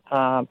on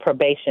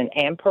probation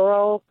and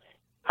parole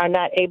are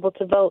not able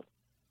to vote.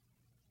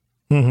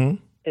 Mm-hmm.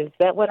 Is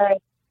that what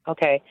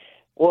okay.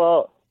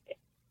 Well,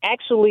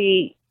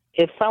 actually,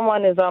 if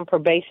someone is on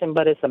probation,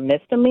 but it's a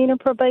misdemeanor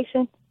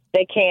probation,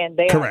 they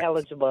are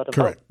eligible to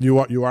vote.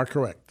 You are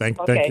correct. Thank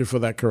you for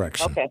that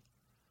correction. Okay.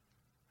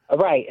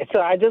 Right.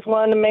 So I just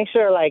wanted to make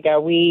sure,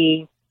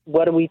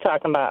 what are we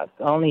talking about?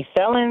 Only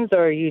felons,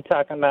 or are you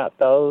talking about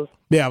those?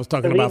 Yeah, I was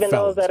talking about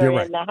felons. Those that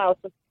are in the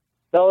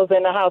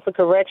House of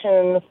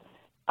Corrections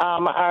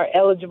are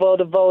eligible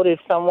to vote if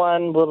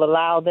someone will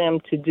allow them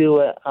to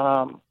do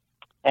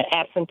an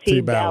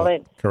absentee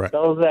ballot. Correct.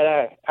 Those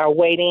that are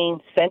waiting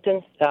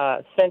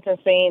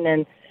sentencing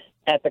and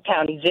at the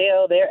county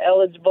jail, they're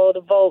eligible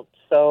to vote.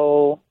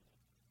 So,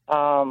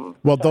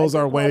 those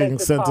are waiting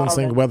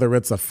sentencing, whether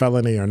it's a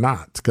felony or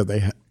not, because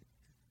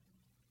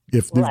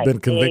if you've been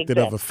convicted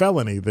of a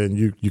felony, then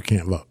you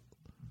can't vote.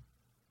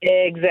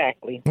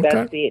 Exactly.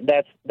 Okay.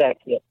 That's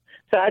it.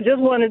 So I just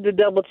wanted to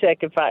double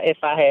check if I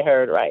had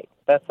heard right.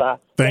 That's all.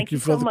 Thank you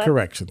for the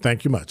correction.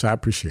 Thank you much. I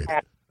appreciate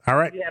it. All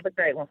right. You have a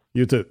great one.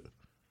 You too.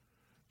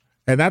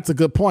 And that's a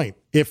good point.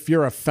 If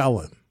you're a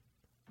felon,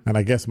 and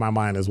I guess my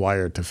mind is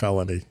wired to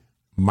felony.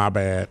 My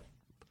bad.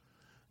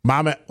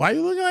 Why are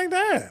you looking like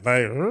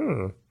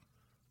that?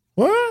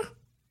 What?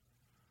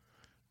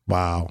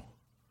 Wow.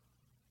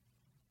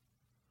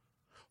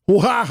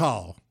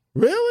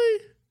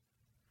 Really?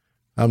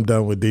 I'm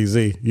done with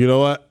DZ. You know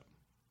what?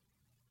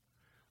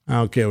 I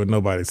don't care what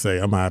nobody say.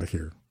 I'm out of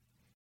here.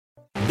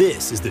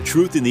 This is The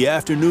Truth in the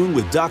Afternoon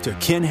with Dr.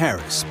 Ken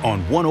Harris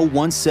on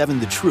 1017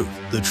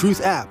 The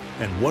Truth app,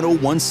 and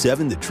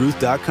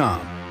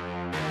 1017thetruth.com.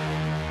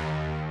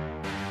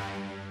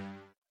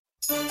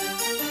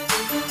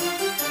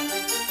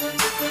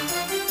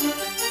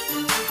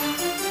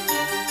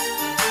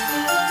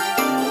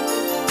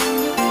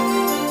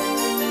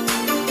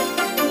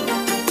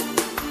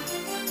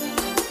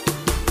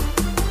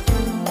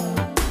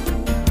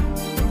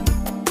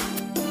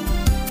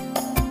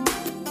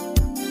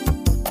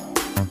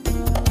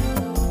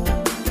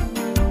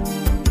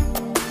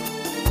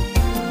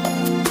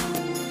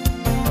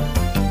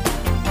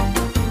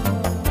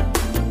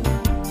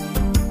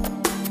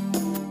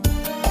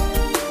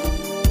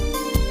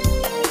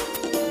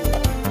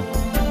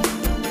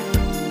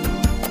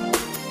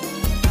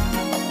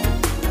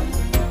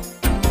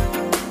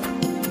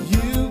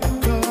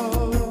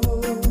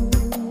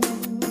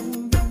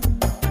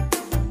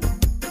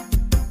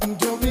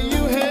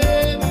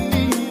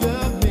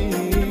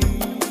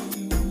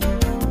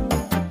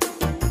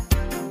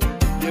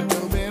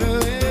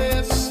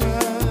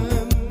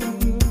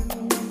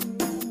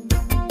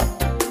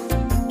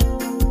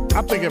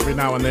 Every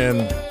now and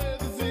then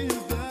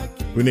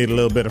We need a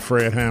little bit of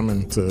Fred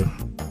Hammond to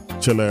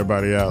chill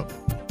everybody out.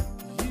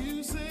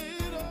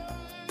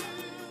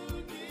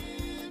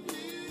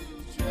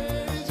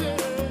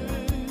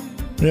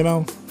 You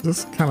know,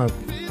 just kind of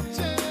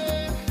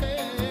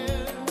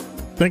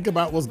think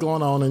about what's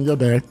going on in your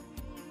day.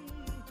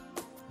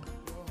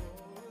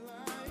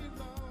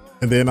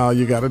 And then all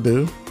you got to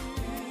do,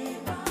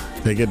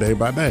 take it day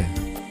by day.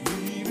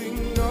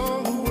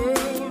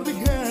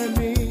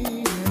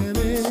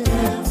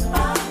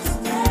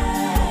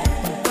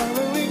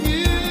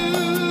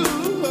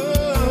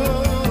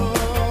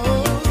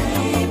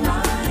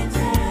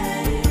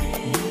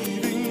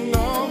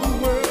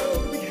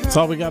 That's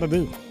all we got to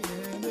do.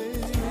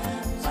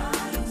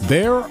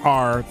 There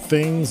are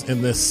things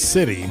in this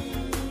city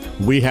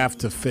we have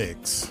to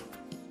fix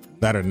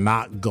that are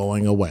not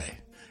going away.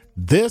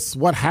 This,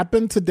 what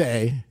happened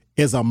today,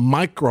 is a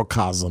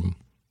microcosm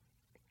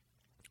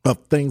of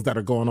things that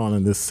are going on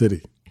in this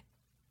city.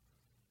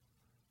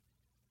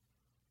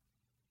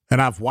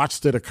 And I've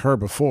watched it occur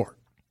before.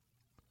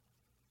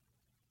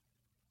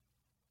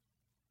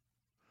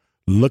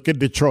 Look at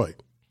Detroit.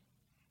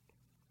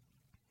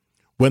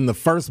 When the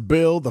first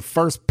bill, the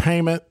first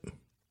payment,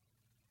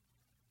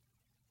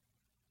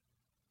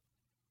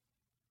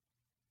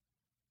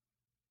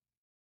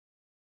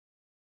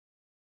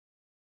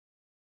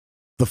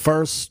 the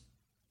first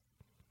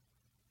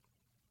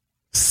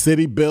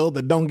city bill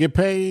that don't get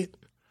paid,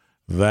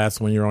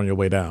 that's when you're on your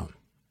way down.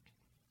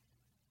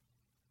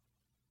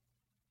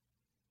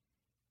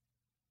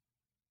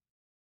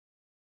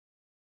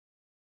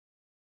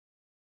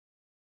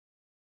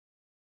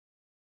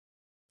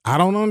 I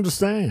don't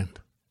understand.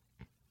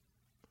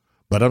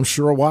 But I'm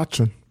sure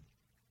watching.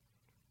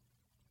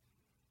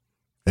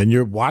 And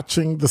you're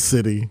watching the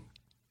city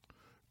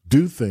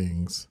do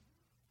things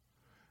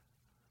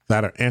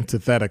that are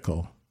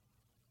antithetical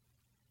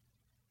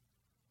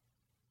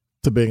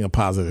to being a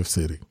positive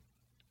city.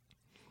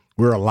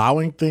 We're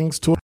allowing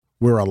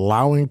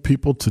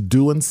people to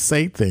do and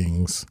say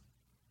things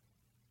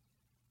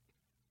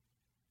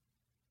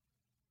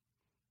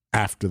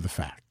after the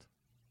fact.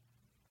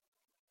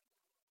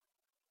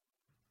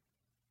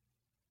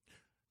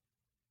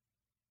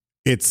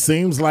 It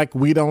seems like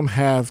we don't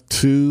have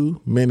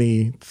too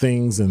many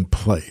things in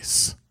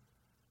place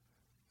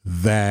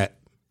that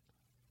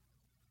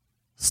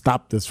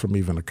stop this from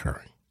even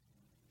occurring.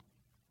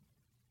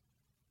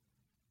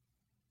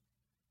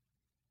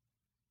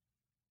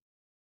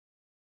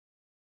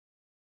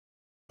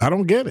 I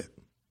don't get it.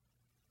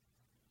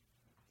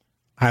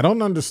 I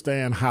don't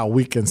understand how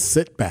we can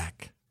sit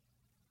back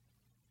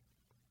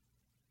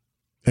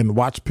and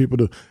watch people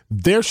do.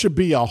 There should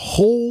be a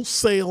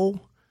wholesale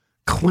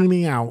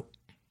cleaning out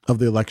of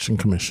the election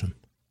commission.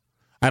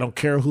 I don't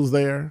care who's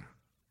there.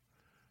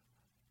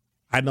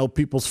 I know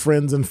people's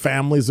friends and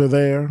families are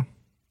there.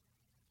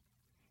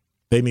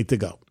 They need to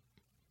go.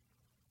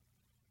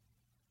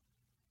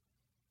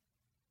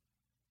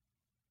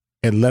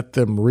 And let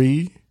them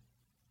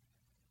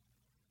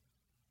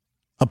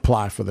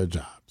apply for their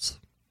jobs.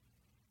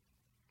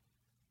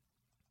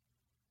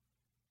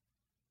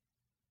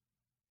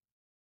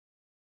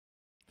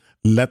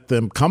 Let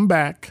them come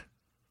back,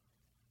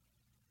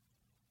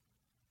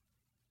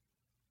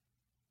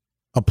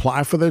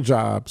 apply for their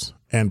jobs,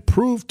 and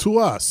prove to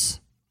us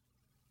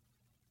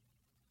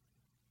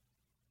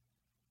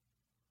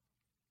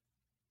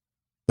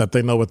that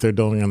they know what they're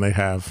doing and they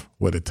have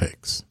what it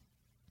takes.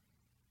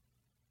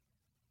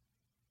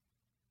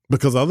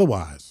 Because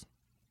otherwise,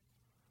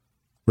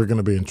 we're going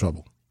to be in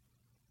trouble.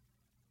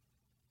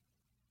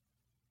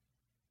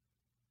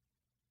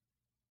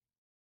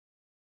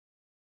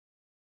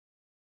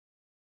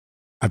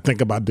 I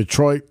think about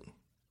Detroit.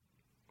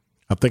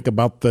 I think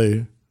about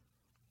the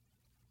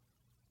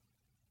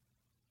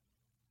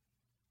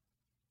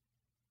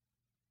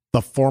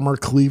former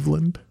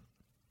Cleveland,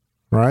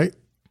 right?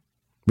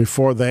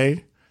 Before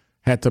they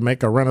had to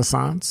make a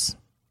renaissance,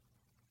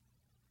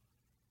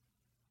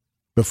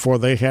 before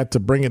they had to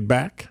bring it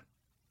back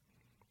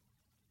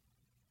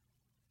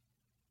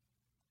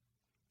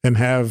and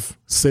have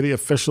city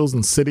officials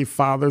and city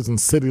fathers and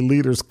city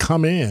leaders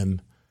come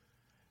in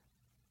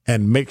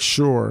and make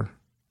sure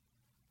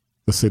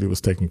the city was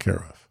taken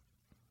care of.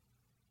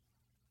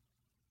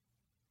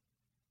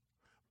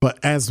 But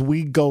as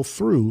we go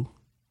through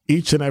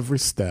each and every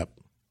step,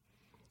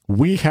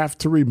 we have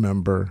to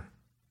remember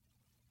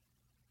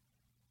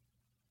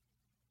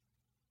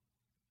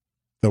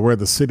that where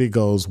the city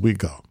goes, we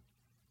go.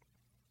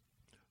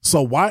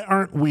 So why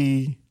aren't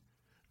we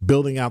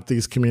building out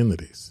these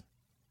communities?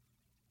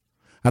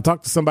 I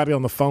talked to somebody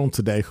on the phone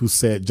today who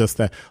said just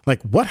that,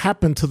 like, what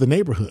happened to the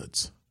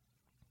neighborhoods?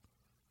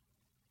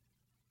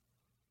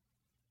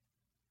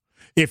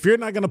 If you're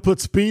not going to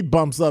put speed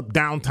bumps up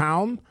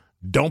downtown,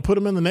 don't put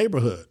them in the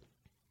neighborhood.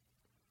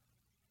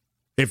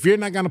 If you're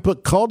not going to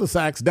put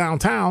cul-de-sacs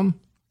downtown,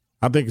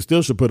 I think you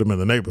still should put them in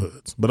the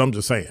neighborhoods. But I'm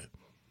just saying,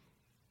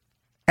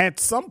 at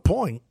some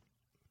point,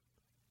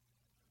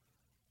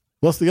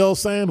 what's the old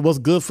saying? What's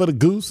good for the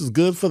goose is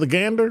good for the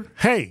gander.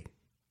 Hey,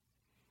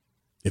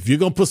 If you're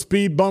going to put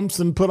speed bumps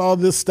and put all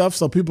this stuff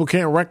so people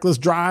can't reckless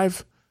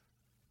drive,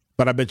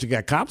 but I bet you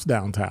got cops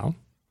downtown.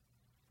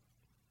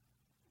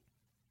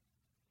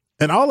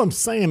 And all I'm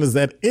saying is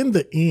that in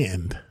the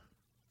end,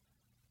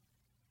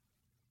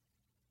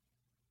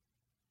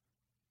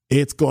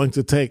 it's going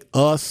to take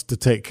us to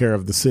take care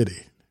of the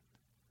city,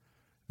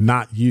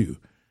 not you.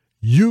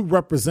 You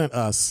represent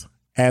us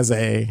as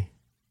an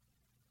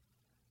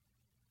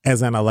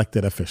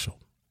elected official.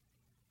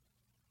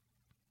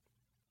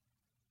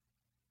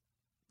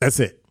 That's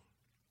it.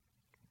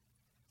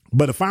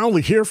 But if I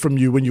only hear from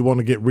you when you want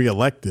to get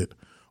reelected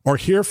or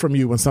hear from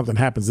you when something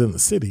happens in the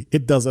city,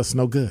 it does us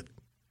no good.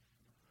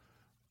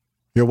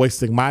 You're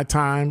wasting my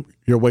time.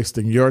 You're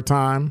wasting your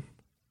time.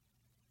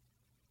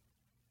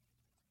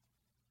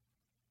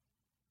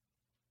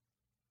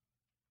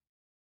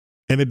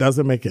 And it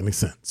doesn't make any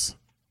sense.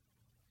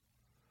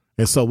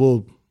 And so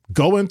we'll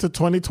go into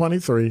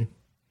 2023.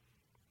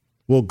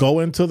 We'll go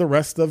into the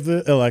rest of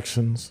the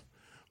elections.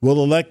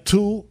 We'll elect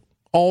two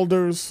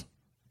alder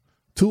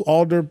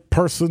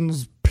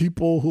persons,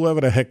 people,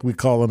 whoever the heck we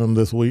calling them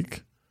this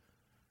week.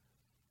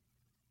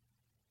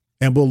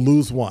 And we'll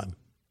lose one.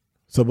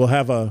 So we'll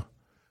have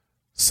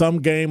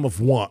some game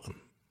of one.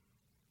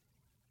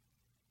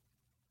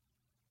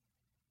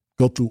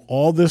 Go through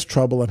all this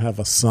trouble and have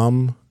a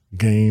sum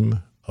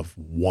game of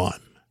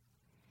one.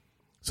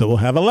 So we'll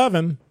have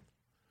 11,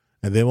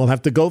 and then we'll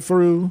have to go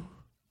through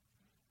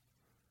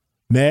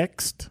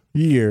next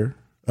year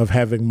of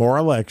having more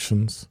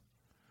elections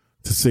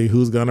to see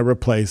who's going to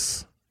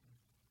replace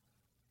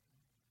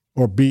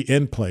or be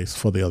in place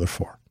for the other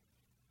four.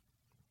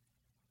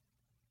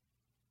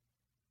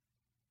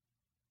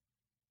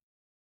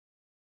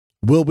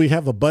 Will we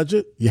have a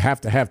budget? You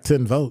have to have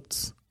 10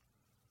 votes.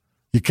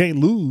 You can't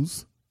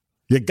lose.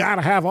 You got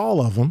to have all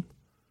of them.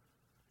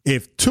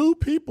 If two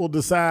people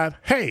decide,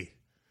 hey,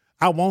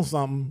 I want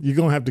something, you're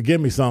going to have to give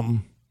me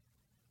something,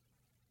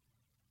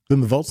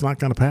 then the vote's not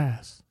going to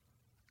pass.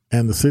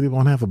 And the city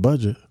won't have a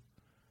budget.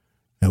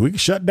 And we can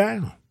shut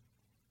down.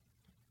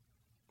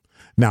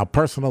 Now,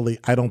 personally,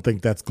 I don't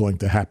think that's going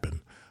to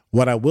happen.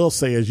 What I will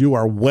say is you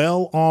are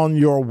well on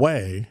your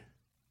way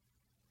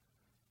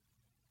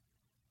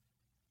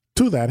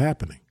to that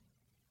happening.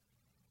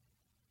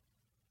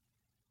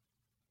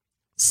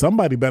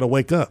 Somebody better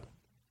wake up.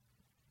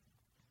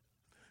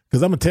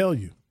 Because I'm going to tell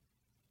you,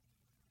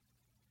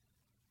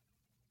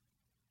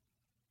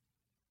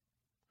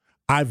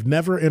 I've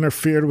never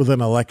interfered with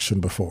an election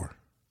before.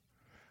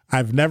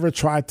 I've never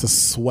tried to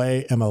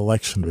sway an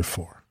election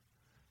before.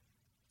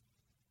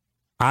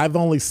 I've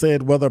only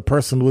said whether a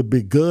person would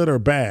be good or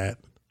bad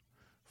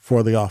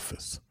for the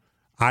office.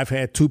 I've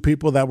had two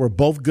people that were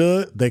both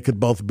good. They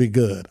could both be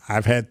good.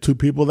 I've had two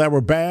people that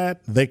were bad.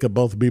 They could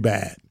both be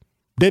bad.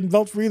 Didn't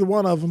vote for either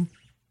one of them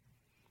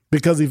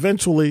because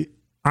eventually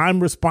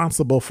I'm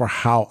responsible for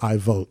how I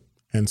vote,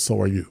 and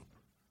so are you.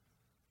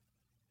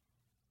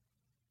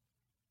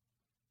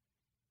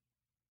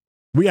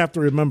 We have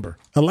to remember,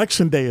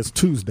 Election Day is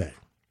Tuesday.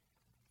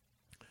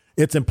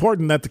 It's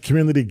important that the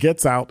community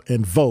gets out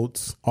and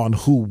votes on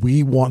who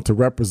we want to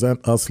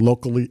represent us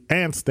locally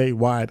and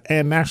statewide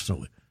and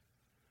nationally.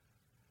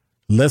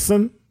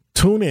 Listen,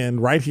 tune in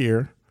right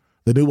here,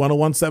 the new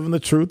 1017 The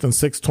Truth and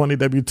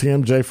 620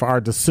 WTMJ for our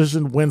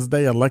Decision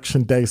Wednesday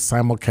Election Day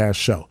simulcast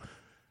show.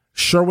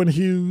 Sherwin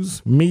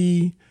Hughes,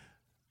 me,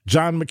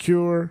 John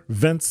McCure,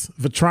 Vince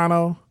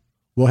Vitrano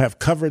will have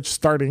coverage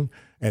starting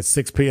at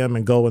 6 p.m.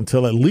 and go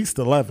until at least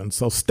 11.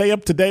 So stay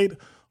up to date,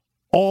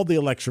 all the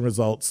election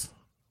results,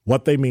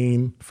 what they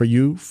mean for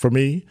you, for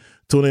me.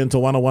 Tune in to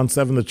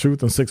 1017 The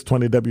Truth and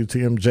 620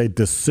 WTMJ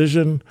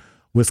Decision,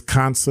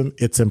 Wisconsin.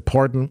 It's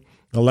important.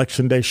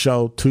 Election Day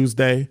show,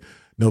 Tuesday,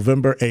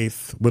 November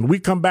 8th. When we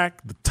come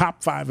back, the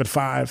top 5 at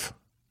 5,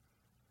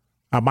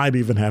 I might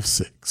even have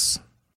 6.